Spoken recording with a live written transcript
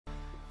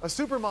A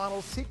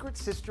supermodel's secret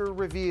sister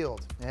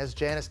revealed. As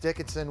Janice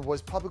Dickinson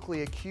was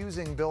publicly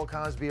accusing Bill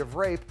Cosby of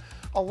rape,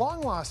 a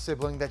long-lost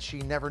sibling that she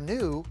never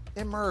knew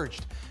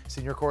emerged.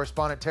 Senior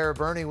correspondent Tara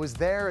Burney was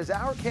there as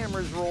our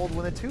cameras rolled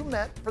when the two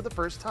met for the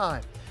first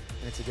time.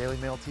 And it's a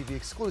DailyMailTV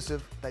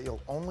exclusive that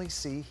you'll only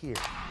see here.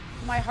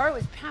 My heart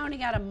was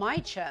pounding out of my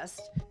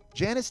chest.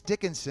 Janice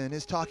Dickinson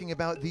is talking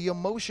about the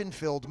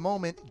emotion-filled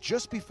moment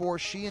just before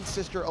she and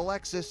sister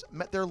Alexis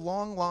met their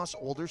long-lost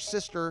older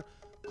sister,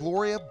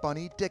 Gloria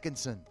Bunny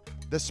Dickinson.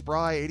 The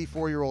spry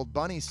 84-year-old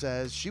Bunny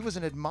says she was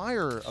an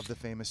admirer of the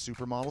famous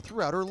supermodel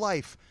throughout her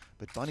life,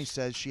 but Bunny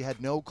says she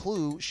had no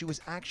clue she was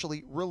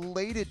actually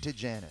related to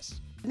Janice.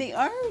 The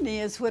irony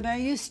is, when I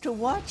used to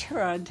watch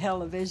her on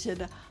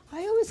television, I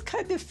always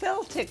kind of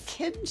felt a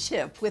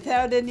kinship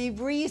without any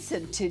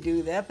reason to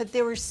do that, but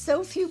there were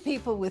so few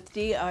people with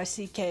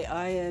Dickinson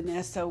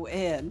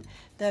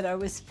that I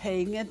was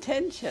paying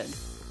attention.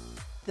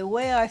 The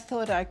way I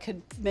thought I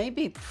could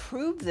maybe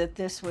prove that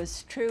this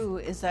was true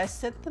is I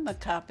sent them a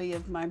copy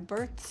of my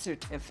birth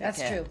certificate.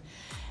 That's true.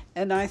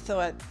 And I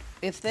thought,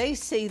 if they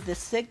see the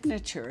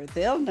signature,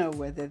 they'll know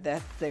whether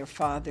that's their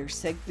father's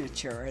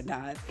signature or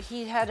not.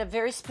 He had a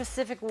very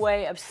specific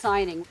way of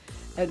signing.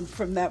 And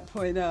from that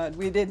point on,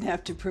 we didn't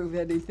have to prove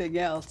anything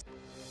else.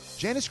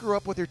 Janice grew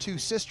up with her two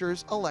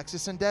sisters,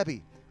 Alexis and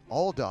Debbie,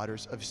 all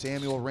daughters of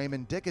Samuel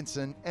Raymond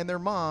Dickinson and their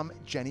mom,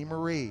 Jenny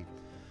Marie.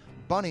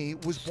 Bunny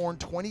was born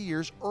 20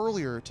 years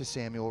earlier to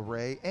Samuel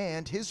Ray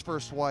and his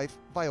first wife,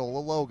 Viola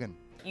Logan.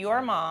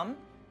 Your mom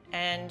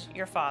and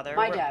your father,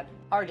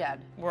 our dad,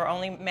 were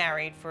only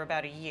married for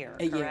about a year,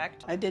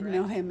 correct? I didn't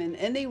know him in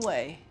any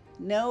way.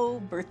 No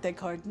birthday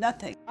card,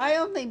 nothing. I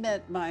only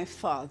met my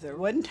father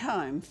one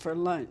time for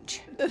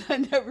lunch, and I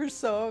never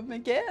saw him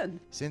again.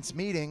 Since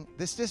meeting,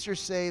 the sisters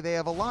say they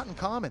have a lot in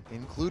common,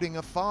 including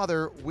a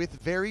father with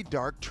very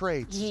dark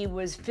traits. He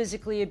was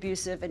physically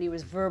abusive, and he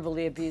was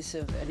verbally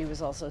abusive, and he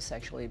was also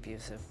sexually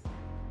abusive.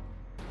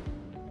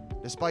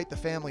 Despite the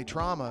family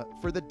trauma,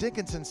 for the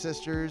Dickinson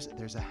sisters,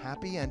 there's a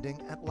happy ending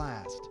at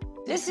last.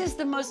 This is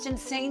the most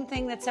insane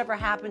thing that's ever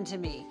happened to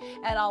me,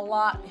 and a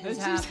lot has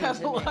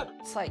happened to me.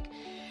 It's like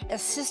a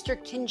sister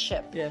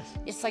kinship. Yes.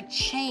 It's like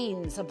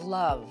chains of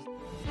love.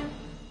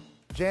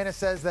 Janice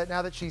says that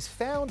now that she's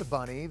found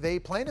Bunny, they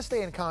plan to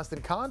stay in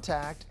constant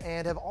contact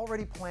and have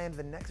already planned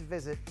the next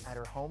visit at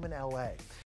her home in LA.